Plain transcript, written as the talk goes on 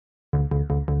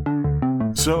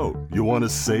So, you want to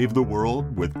save the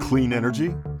world with clean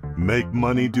energy? Make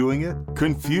money doing it?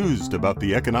 Confused about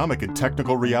the economic and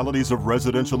technical realities of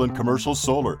residential and commercial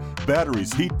solar,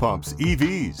 batteries, heat pumps,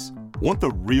 EVs? Want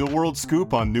the real-world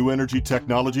scoop on new energy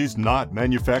technologies, not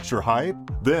manufacturer hype?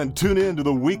 Then tune in to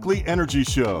the Weekly Energy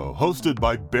Show, hosted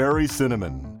by Barry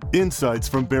Cinnamon. Insights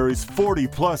from Barry's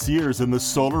 40-plus years in the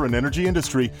solar and energy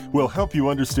industry will help you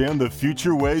understand the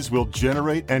future ways we'll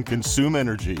generate and consume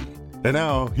energy. And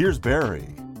now, here's Barry.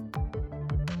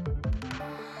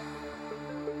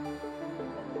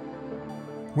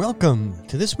 Welcome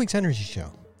to this week's Energy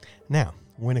Show. Now,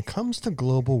 when it comes to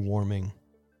global warming,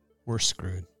 we're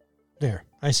screwed. There,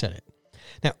 I said it.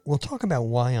 Now, we'll talk about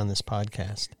why on this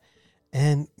podcast,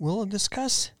 and we'll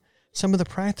discuss some of the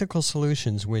practical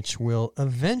solutions which will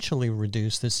eventually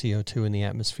reduce the CO2 in the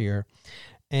atmosphere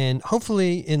and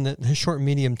hopefully in the short and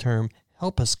medium term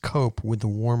help us cope with the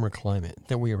warmer climate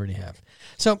that we already have.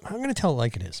 So I'm going to tell it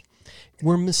like it is.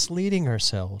 We're misleading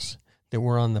ourselves that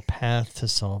we're on the path to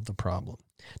solve the problem.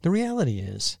 The reality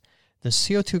is the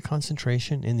CO2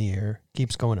 concentration in the air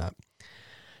keeps going up.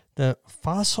 The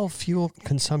fossil fuel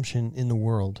consumption in the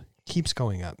world keeps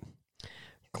going up.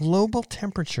 Global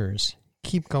temperatures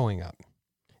keep going up.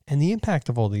 And the impact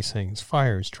of all these things,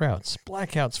 fires, droughts,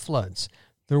 blackouts, floods,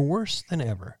 they're worse than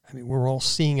ever. I mean, we're all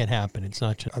seeing it happen. It's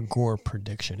not just a Gore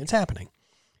prediction. It's happening.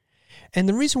 And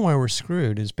the reason why we're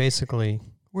screwed is basically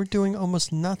we're doing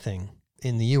almost nothing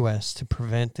in the U.S. to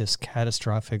prevent this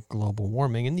catastrophic global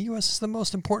warming. And the U.S. is the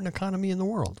most important economy in the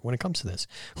world when it comes to this.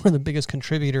 We're the biggest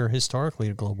contributor historically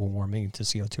to global warming, to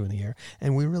CO2 in the air,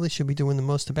 and we really should be doing the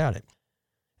most about it.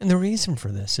 And the reason for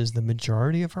this is the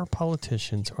majority of our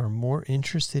politicians are more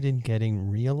interested in getting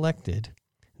reelected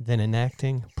than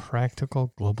enacting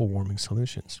practical global warming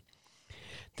solutions.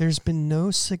 There's been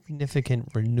no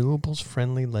significant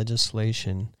renewables-friendly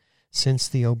legislation since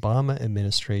the Obama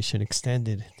administration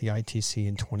extended the ITC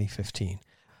in 2015.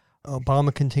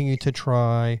 Obama continued to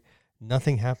try.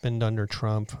 Nothing happened under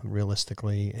Trump,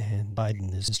 realistically, and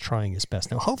Biden is trying his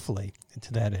best. Now, hopefully,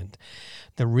 to that end,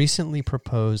 the recently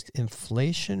proposed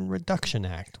Inflation Reduction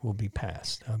Act will be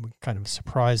passed. I'm kind of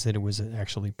surprised that it was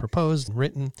actually proposed and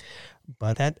written,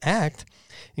 but that act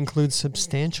includes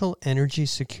substantial energy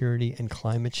security and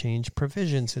climate change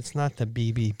provisions. It's not the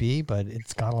BBB, but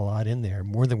it's got a lot in there,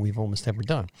 more than we've almost ever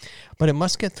done. But it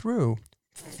must get through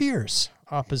fierce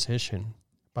opposition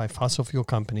by fossil fuel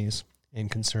companies and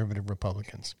conservative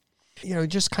Republicans. You know,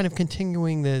 just kind of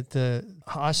continuing the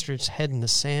ostrich head in the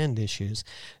sand issues,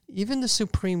 even the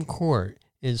Supreme Court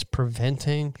is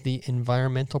preventing the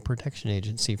Environmental Protection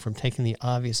Agency from taking the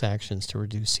obvious actions to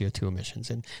reduce CO2 emissions.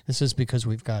 And this is because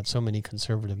we've got so many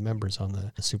conservative members on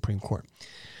the Supreme Court.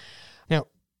 Now,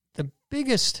 the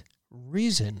biggest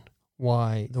reason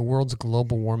why the world's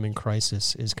global warming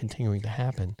crisis is continuing to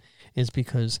happen is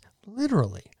because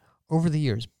literally, over the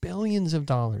years, billions of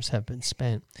dollars have been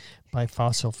spent by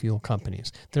fossil fuel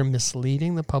companies. They're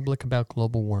misleading the public about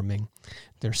global warming.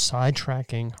 They're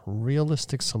sidetracking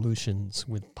realistic solutions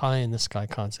with pie-in-the-sky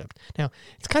concept. Now,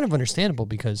 it's kind of understandable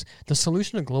because the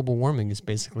solution to global warming is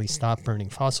basically stop burning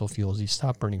fossil fuels. You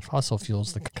stop burning fossil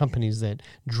fuels, the companies that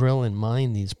drill and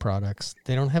mine these products,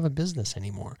 they don't have a business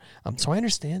anymore. So I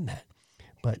understand that.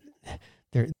 But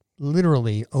they're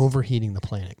literally overheating the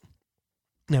planet.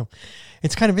 Now,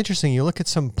 it's kind of interesting. You look at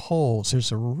some polls.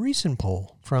 There's a recent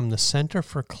poll from the Center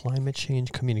for Climate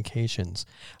Change Communications.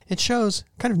 It shows,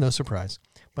 kind of no surprise,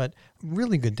 but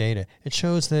really good data. It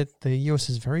shows that the U.S.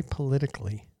 is very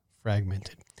politically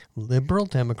fragmented. Liberal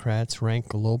Democrats rank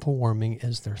global warming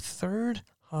as their third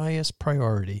highest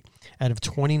priority out of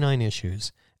 29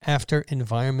 issues after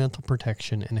environmental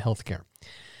protection and healthcare.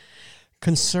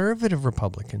 Conservative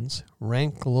Republicans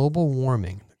rank global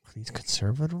warming. These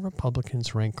conservative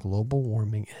Republicans rank global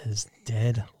warming as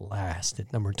dead last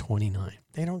at number 29.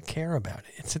 They don't care about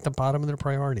it. It's at the bottom of their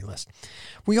priority list.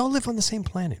 We all live on the same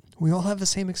planet. We all have the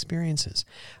same experiences.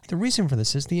 The reason for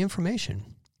this is the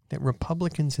information that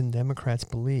Republicans and Democrats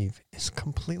believe is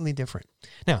completely different.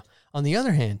 Now, on the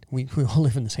other hand, we all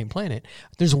live on the same planet.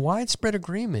 There's widespread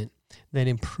agreement that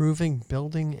improving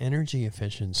building energy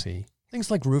efficiency,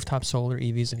 things like rooftop solar,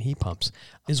 EVs, and heat pumps,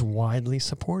 is widely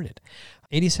supported.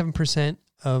 87%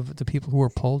 of the people who were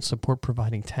polled support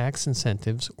providing tax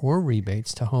incentives or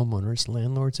rebates to homeowners,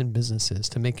 landlords, and businesses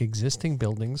to make existing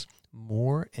buildings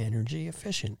more energy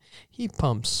efficient. Heat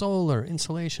pumps, solar,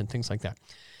 insulation, things like that.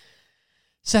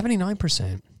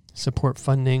 79% support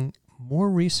funding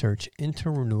more research into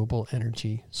renewable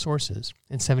energy sources,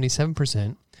 and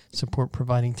 77% support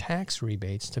providing tax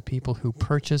rebates to people who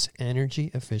purchase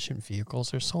energy-efficient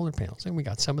vehicles or solar panels. And we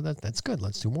got some of that. That's good.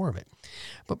 Let's do more of it.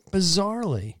 But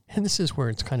bizarrely, and this is where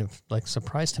it's kind of like a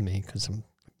surprise to me because I'm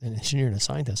an engineer and a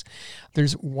scientist,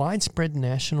 there's widespread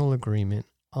national agreement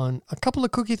on a couple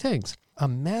of kooky things. A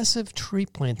massive tree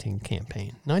planting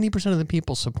campaign. 90% of the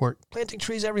people support planting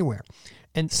trees everywhere.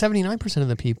 And 79% of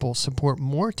the people support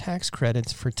more tax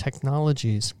credits for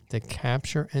technologies that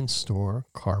capture and store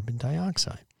carbon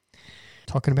dioxide.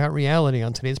 Talking about reality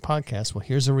on today's podcast, well,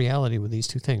 here's a reality with these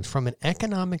two things. From an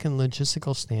economic and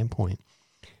logistical standpoint,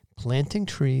 planting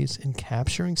trees and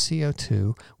capturing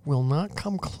CO2 will not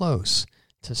come close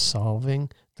to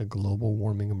solving the global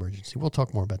warming emergency. We'll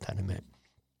talk more about that in a minute.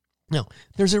 Now,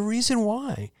 there's a reason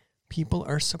why people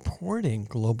are supporting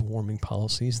global warming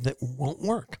policies that won't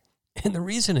work. And the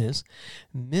reason is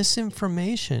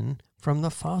misinformation from the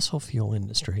fossil fuel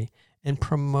industry and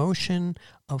promotion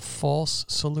of false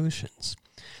solutions.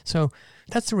 So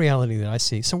that's the reality that I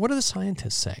see. So what do the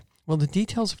scientists say? Well, the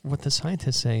details of what the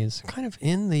scientists say is kind of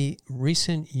in the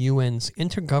recent UN's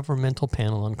Intergovernmental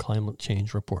Panel on Climate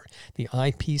Change report, the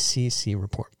IPCC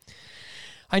report.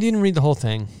 I didn't read the whole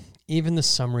thing. Even the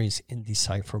summary is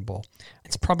indecipherable.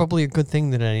 It's probably a good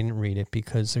thing that I didn't read it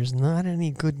because there's not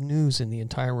any good news in the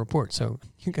entire report. So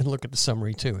you can look at the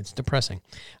summary too. It's depressing.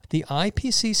 The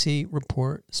IPCC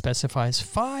report specifies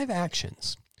 5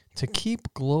 actions to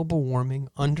keep global warming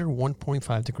under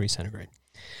 1.5 degrees centigrade.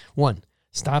 1,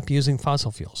 stop using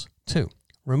fossil fuels. 2,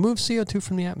 remove CO2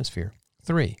 from the atmosphere.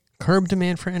 3, curb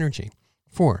demand for energy.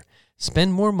 4,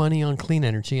 spend more money on clean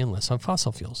energy and less on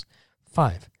fossil fuels.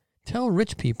 5, tell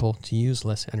rich people to use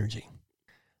less energy.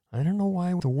 I don't know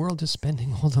why the world is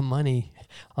spending all the money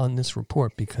on this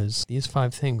report because these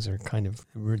 5 things are kind of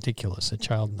ridiculous. A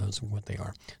child knows what they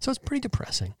are. So it's pretty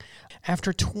depressing.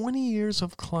 After 20 years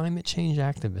of climate change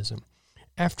activism,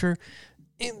 after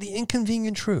the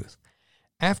inconvenient truth,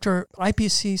 after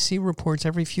IPCC reports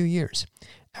every few years,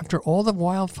 after all the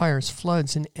wildfires,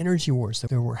 floods, and energy wars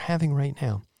that we're having right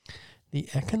now, the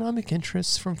economic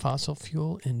interests from fossil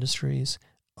fuel industries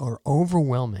are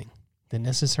overwhelming the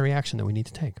necessary action that we need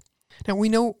to take. Now, we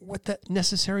know what the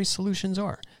necessary solutions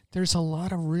are. There's a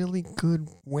lot of really good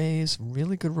ways,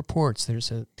 really good reports. There's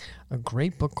a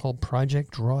great book called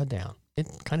Project Drawdown. It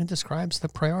kind of describes the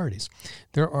priorities.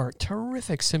 There are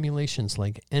terrific simulations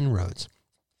like En-ROADS.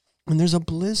 And there's a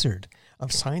blizzard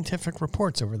of scientific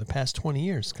reports over the past 20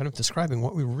 years kind of describing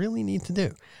what we really need to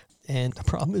do. And the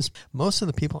problem is most of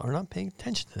the people are not paying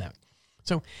attention to that.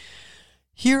 So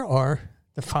here are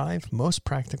the 5 most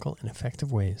practical and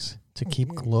effective ways to keep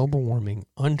global warming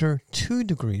under 2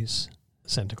 degrees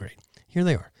centigrade. Here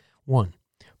they are. 1,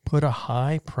 put a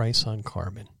high price on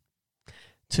carbon.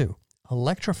 2,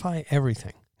 electrify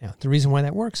everything. Now, the reason why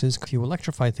that works is if you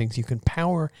electrify things, you can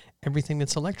power everything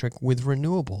that's electric with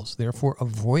renewables, therefore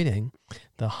avoiding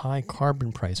the high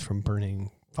carbon price from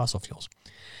burning fossil fuels.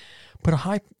 Put a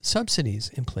high subsidies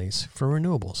in place for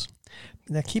renewables.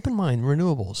 Now, keep in mind,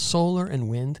 renewables, solar and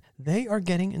wind, they are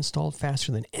getting installed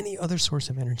faster than any other source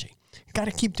of energy. Got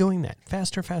to keep doing that.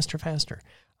 Faster, faster, faster.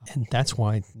 And that's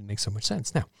why it makes so much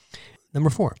sense. Now,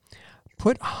 number 4,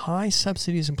 put high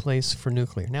subsidies in place for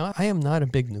nuclear. Now, I am not a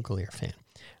big nuclear fan,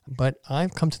 but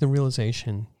I've come to the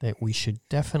realization that we should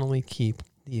definitely keep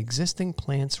the existing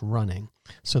plants running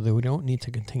so that we don't need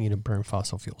to continue to burn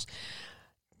fossil fuels.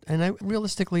 And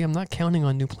realistically, I'm not counting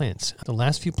on new plants. The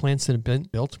last few plants that have been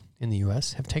built in the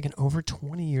U.S. have taken over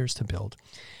 20 years to build.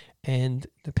 And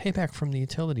the payback from the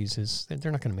utilities is that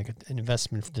they're not going to make an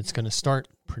investment that's going to start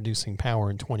producing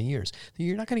power in 20 years.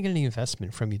 You're not going to get any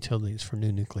investment from utilities for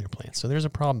new nuclear plants. So there's a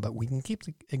problem, but we can keep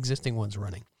the existing ones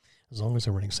running as long as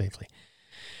they're running safely.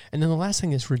 And then the last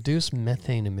thing is reduce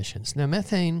methane emissions. Now,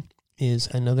 methane is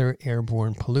another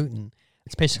airborne pollutant.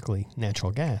 It's basically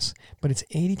natural gas, but it's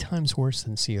 80 times worse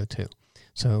than CO2.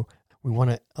 So we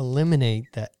want to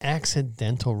eliminate the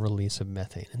accidental release of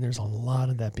methane, and there's a lot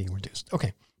of that being reduced.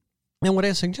 Okay. Now, what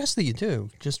I suggest that you do,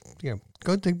 just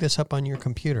go dig this up on your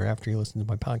computer after you listen to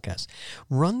my podcast.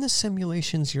 Run the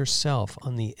simulations yourself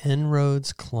on the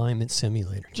En-ROADS Climate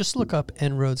Simulator. Just look up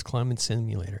En-ROADS Climate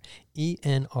Simulator,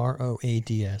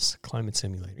 ENROADS Climate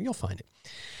Simulator. You'll find it.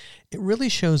 It really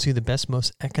shows you the best,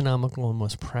 most economical, and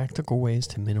most practical ways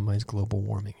to minimize global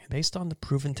warming based on the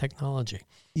proven technology.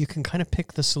 You can kind of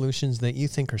pick the solutions that you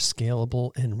think are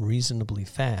scalable and reasonably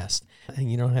fast, and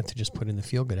you don't have to just put in the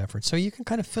feel-good effort. So you can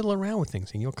kind of fiddle around with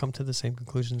things, and you'll come to the same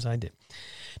conclusions I did.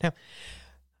 Now,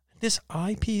 this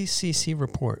IPCC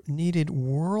report needed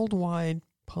worldwide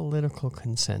political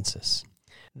consensus.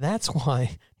 That's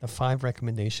why the 5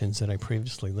 recommendations that I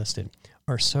previously listed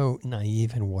are so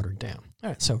naive and watered down. All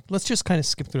right, so let's just kind of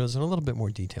skip through those in a little bit more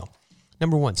detail.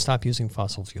 Number 1, stop using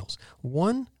fossil fuels.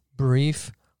 One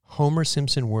brief Homer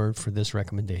Simpson word for this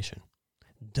recommendation: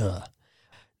 duh.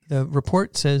 The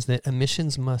report says that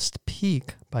emissions must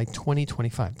peak by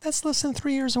 2025. That's less than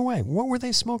 3 years away. What were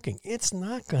they smoking? It's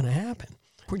not going to happen.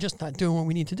 We're just not doing what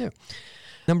we need to do.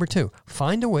 Number 2,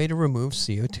 find a way to remove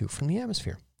CO2 from the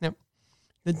atmosphere. Now,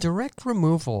 the direct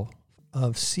removal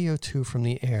of CO2 from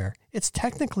the air, it's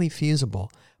technically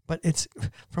feasible, but it's,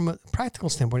 from a practical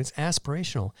standpoint, it's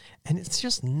aspirational, and it's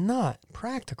just not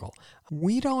practical.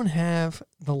 We don't have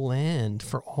the land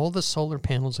for all the solar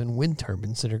panels and wind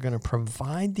turbines that are going to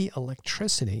provide the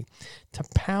electricity to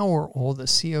power all the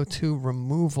CO2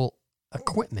 removal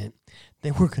equipment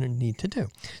that we're going to need to do.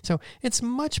 So it's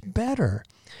much better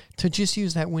to just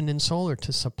use that wind and solar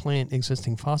to supplant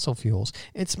existing fossil fuels.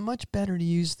 It's much better to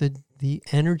use the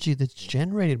energy that's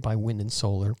generated by wind and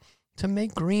solar to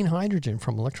make green hydrogen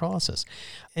from electrolysis.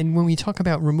 And when we talk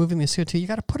about removing the CO2, you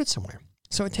got to put it somewhere.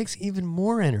 So it takes even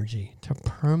more energy to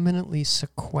permanently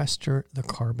sequester the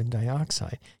carbon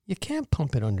dioxide. You can't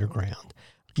pump it underground.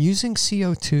 Using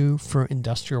CO2 for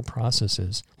industrial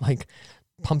processes, like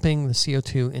pumping the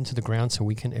CO2 into the ground so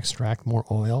we can extract more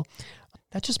oil,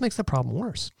 that just makes the problem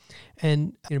worse.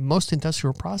 And most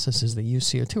industrial processes that use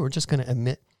CO2 are just going to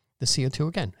emit the CO2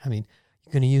 again. I mean,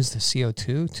 you're going to use the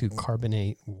CO2 to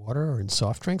carbonate water or in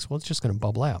soft drinks? Well, it's just going to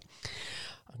bubble out.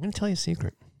 I'm going to tell you a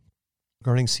secret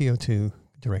regarding CO2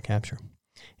 direct capture.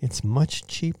 It's much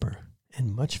cheaper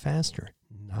and much faster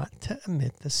not to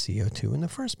emit the CO2 in the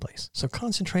first place. So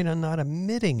concentrate on not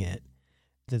emitting it.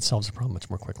 That solves the problem much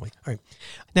more quickly. All right.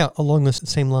 Now, along the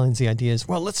same lines, the idea is,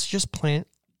 well, let's just plant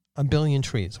 1 billion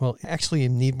trees. Well, actually, you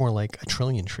need more like 1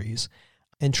 trillion trees.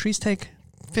 And trees take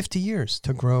 50 years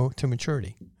to grow to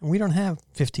maturity. And we don't have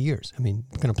 50 years. I mean,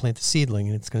 we're going to plant a seedling,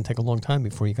 and it's going to take a long time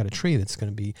before you got a tree that's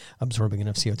going to be absorbing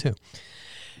enough CO2.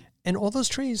 And all those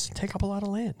trees take up a lot of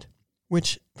land,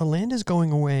 which the land is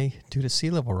going away due to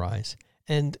sea level rise.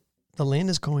 And the land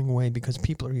is going away because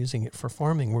people are using it for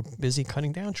farming. We're busy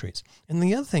cutting down trees. And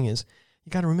the other thing is, you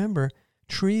got to remember,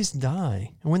 trees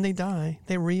die. And when they die,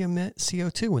 they re-emit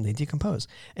CO2 when they decompose.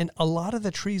 And a lot of the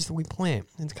trees that we plant,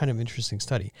 it's kind of an interesting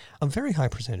study, a very high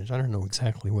percentage, I don't know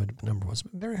exactly what the number was,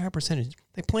 but a very high percentage,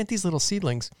 they plant these little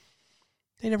seedlings,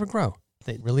 they never grow.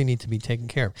 They really need to be taken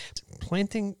care of.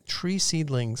 Planting tree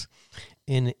seedlings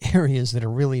in areas that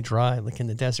are really dry, like in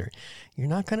the desert, you're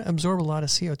not going to absorb a lot of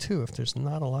CO2 if there's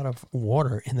not a lot of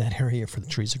water in that area for the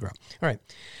trees to grow. All right.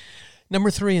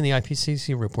 Number 3 in the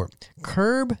IPCC report,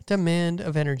 curb demand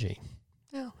of energy.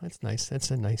 Yeah, that's nice. That's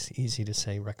a nice, easy to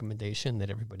say recommendation that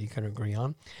everybody can agree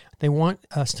on. They want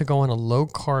us to go on a low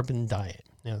carbon diet.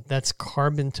 Now, that's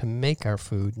carbon to make our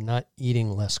food, not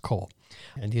eating less coal.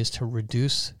 The idea is to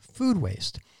reduce food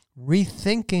waste.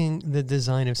 Rethinking the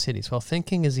design of cities. Well,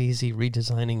 thinking is easy.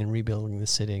 Redesigning and rebuilding the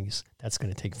cities, that's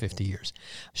going to take 50 years.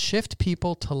 Shift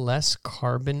people to less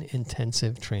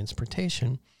carbon-intensive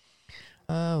transportation.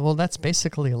 Well, that's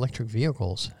basically electric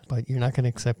vehicles, but you're not going to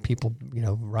accept people,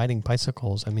 riding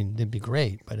bicycles. I mean, it'd be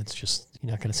great, but it's just,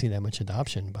 you're not going to see that much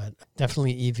adoption, but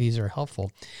definitely EVs are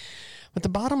helpful. But the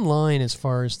bottom line, as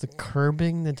far as the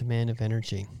curbing the demand of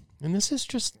energy, and this is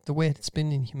just the way it's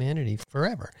been in humanity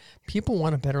forever. People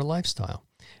want a better lifestyle.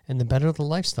 And the better the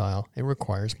lifestyle, it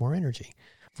requires more energy.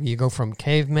 You go from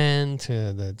cavemen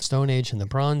to the Stone Age and the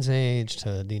Bronze Age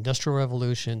to the Industrial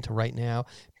Revolution to right now.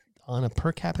 On a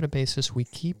per capita basis, we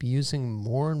keep using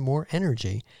more and more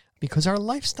energy because our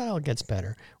lifestyle gets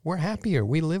better. We're happier.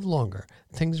 We live longer.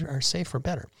 Things are safer,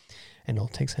 better. And it all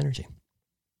takes energy.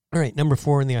 All right, number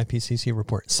 4 in the IPCC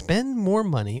report. Spend more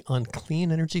money on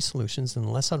clean energy solutions and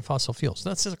less on fossil fuels.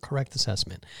 That's a correct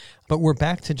assessment. But we're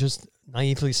back to just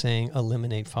naively saying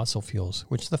eliminate fossil fuels,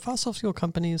 which the fossil fuel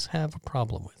companies have a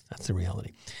problem with. That's the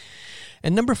reality.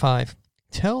 And number 5,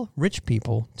 tell rich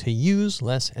people to use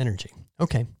less energy.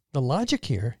 Okay, the logic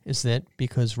here is that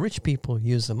because rich people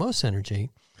use the most energy,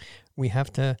 we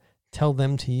have to tell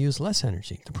them to use less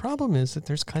energy. The problem is that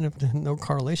there's kind of no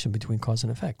correlation between cause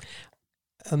and effect.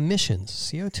 Emissions,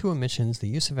 CO2 emissions, the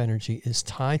use of energy is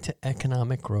tied to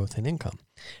economic growth and income.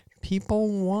 People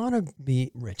want to be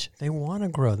rich. They want to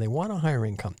grow. They want a higher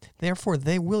income. Therefore,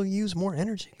 they will use more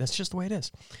energy. That's just the way it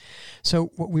is. So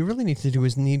what we really need to do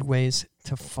is need ways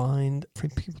to find for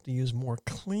people to use more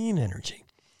clean energy.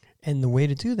 And the way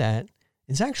to do that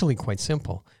is actually quite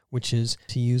simple, which is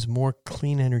to use more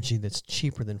clean energy that's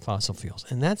cheaper than fossil fuels.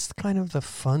 And that's kind of the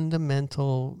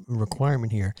fundamental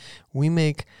requirement here. We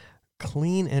make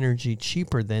clean energy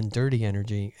cheaper than dirty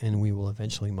energy, and we will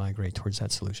eventually migrate towards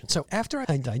that solution. So after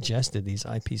I digested these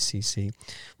IPCC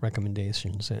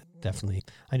recommendations, definitely,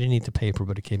 I didn't eat the paper,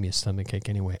 but it gave me a stomachache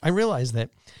anyway. I realized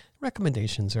that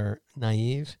recommendations are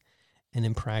naive and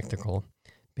impractical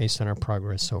based on our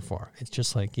progress so far. It's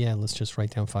just like, yeah, let's just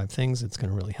write down 5 things. It's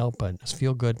going to really help, but it's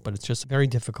feel good, but it's just very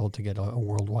difficult to get a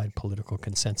worldwide political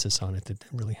consensus on it that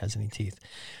really has any teeth.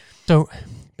 So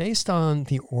based on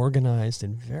the organized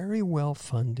and very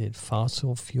well-funded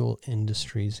fossil fuel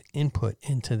industry's input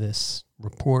into this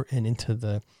report and into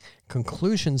the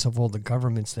conclusions of all the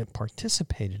governments that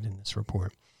participated in this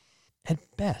report, at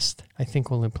best, I think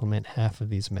we'll implement half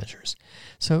of these measures.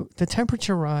 So the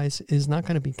temperature rise is not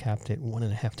going to be capped at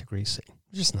 1.5 degrees C.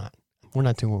 Just not. We're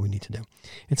not doing what we need to do.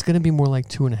 It's going to be more like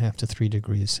 2.5 to 3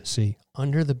 degrees C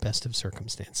under the best of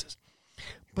circumstances.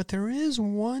 But there is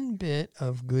one bit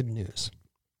of good news,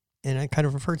 and I kind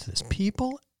of referred to this.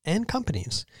 People and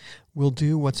companies will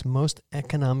do what's most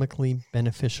economically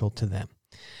beneficial to them.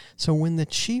 So when the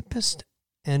cheapest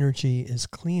energy is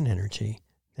clean energy,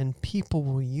 then people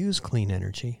will use clean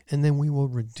energy, and then we will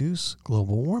reduce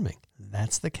global warming.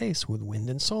 That's the case with wind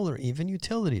and solar. Even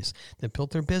utilities that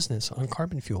built their business on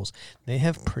carbon fuels, they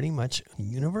have pretty much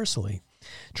universally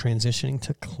transitioning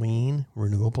to clean,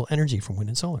 renewable energy from wind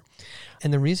and solar.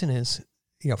 And the reason is,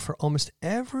 for almost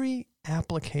every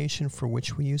application for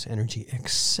which we use energy,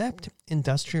 except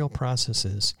industrial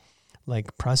processes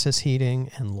like process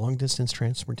heating and long-distance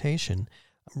transportation,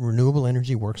 renewable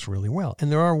energy works really well.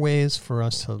 And there are ways for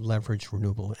us to leverage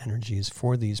renewable energies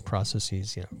for these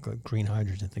processes, green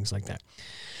hydrogen, things like that.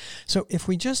 So if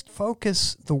we just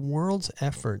focus the world's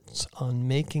efforts on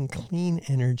making clean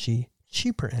energy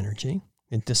cheaper energy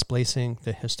and displacing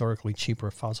the historically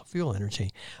cheaper fossil fuel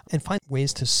energy and find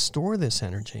ways to store this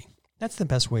energy, that's the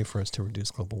best way for us to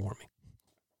reduce global warming.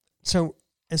 So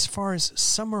as far as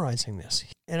summarizing this,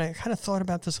 and I kind of thought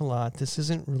about this a lot, this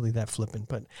isn't really that flippant,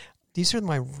 but these are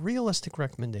my realistic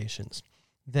recommendations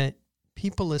that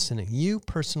people listening, you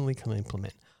personally can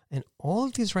implement. And all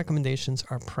of these recommendations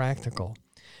are practical.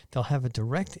 They'll have a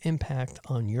direct impact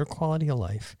on your quality of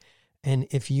life. And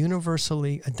if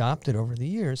universally adopted over the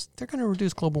years, they're going to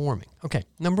reduce global warming. Okay,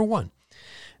 number 1,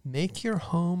 make your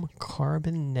home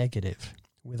carbon negative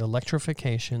with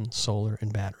electrification, solar,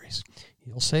 and batteries.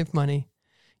 You'll save money.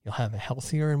 You'll have a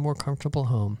healthier and more comfortable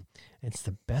home. It's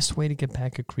the best way to get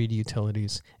back at greedy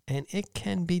utilities, and it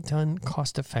can be done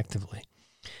cost effectively.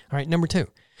 All right, number 2,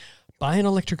 buy an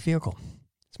electric vehicle.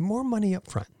 It's more money up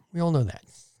front. We all know that.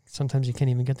 Sometimes you can't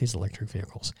even get these electric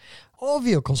vehicles. All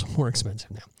vehicles are more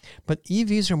expensive now, but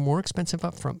EVs are more expensive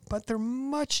up front, but they're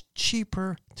much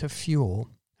cheaper to fuel.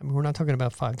 I mean, we're not talking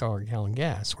about $5 a gallon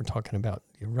gas. We're talking about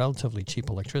relatively cheap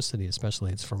electricity,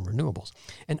 especially it's from renewables,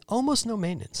 and almost no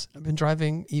maintenance. I've been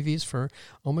driving EVs for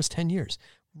almost 10 years.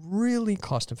 Really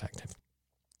cost effective.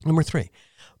 Number 3,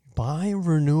 buy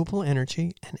renewable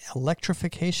energy and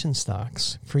electrification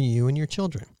stocks for you and your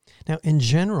children. Now, in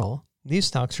general, these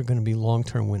stocks are going to be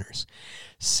long-term winners.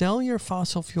 Sell your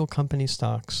fossil fuel company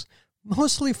stocks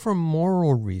mostly for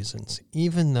moral reasons,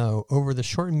 even though over the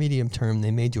short and medium term,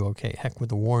 they may do okay. Heck, with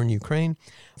the war in Ukraine,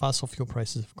 fossil fuel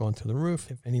prices have gone through the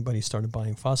roof. If anybody started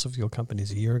buying fossil fuel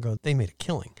companies a year ago, they made a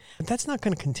killing. But that's not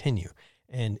going to continue,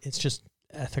 and it's just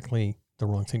ethically the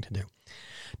wrong thing to do.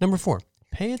 Number 4,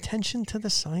 pay attention to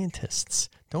the scientists.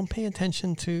 Don't pay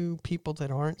attention to people that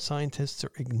aren't scientists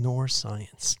or ignore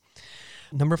science.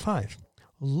 Number 5,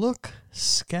 look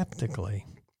skeptically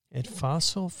at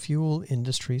fossil fuel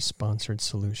industry-sponsored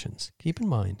solutions. Keep in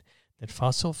mind that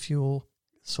fossil fuel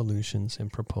solutions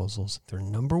and proposals, their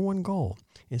number 1 goal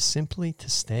is simply to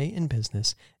stay in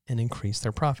business and increase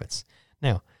their profits.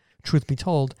 Now, truth be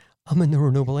told, I'm in the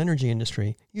renewable energy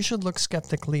industry. You should look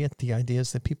skeptically at the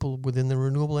ideas that people within the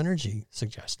renewable energy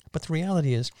suggest. But the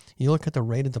reality is, you look at the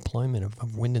rate of deployment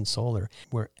of wind and solar,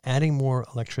 we're adding more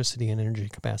electricity and energy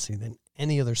capacity than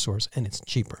any other source, and it's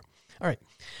cheaper. All right.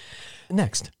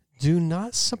 Next, do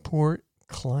not support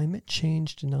climate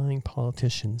change denying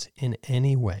politicians in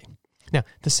any way. Now,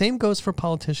 the same goes for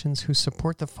politicians who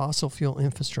support the fossil fuel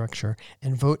infrastructure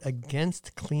and vote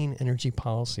against clean energy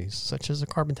policies, such as a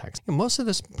carbon tax. Most of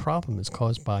this problem is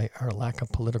caused by our lack of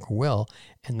political will,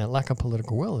 and that lack of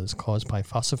political will is caused by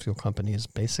fossil fuel companies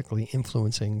basically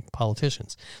influencing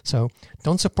politicians. So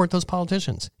don't support those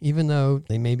politicians, even though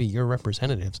they may be your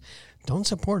representatives. Don't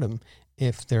support them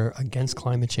if they're against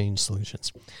climate change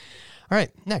solutions. All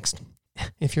right, next.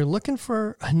 If you're looking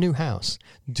for a new house,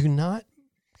 do not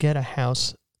get a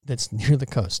house that's near the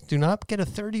coast. Do not get a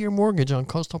 30-year mortgage on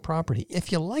coastal property.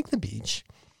 If you like the beach,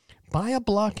 buy a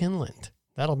block inland.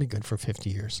 That'll be good for 50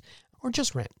 years. Or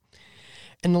just rent.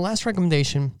 And the last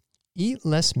recommendation, eat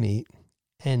less meat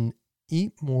and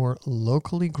eat more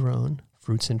locally grown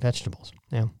fruits and vegetables.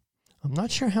 Now, I'm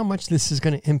not sure how much this is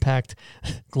going to impact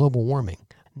global warming.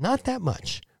 Not that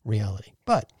much, reality.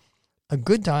 But a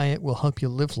good diet will help you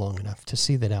live long enough to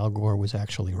see that Al Gore was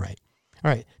actually right. All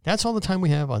right, that's all the time we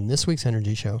have on this week's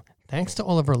Energy Show. Thanks to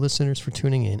all of our listeners for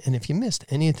tuning in. And if you missed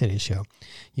any of today's show,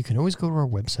 you can always go to our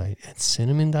website at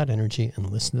cinnamon.energy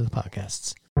and listen to the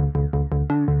podcasts.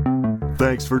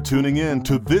 Thanks for tuning in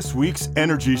to this week's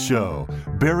Energy Show.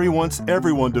 Barry wants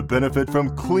everyone to benefit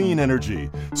from clean energy.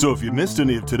 So if you missed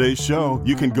any of today's show,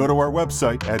 you can go to our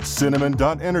website at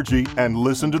cinnamon.energy and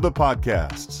listen to the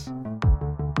podcasts.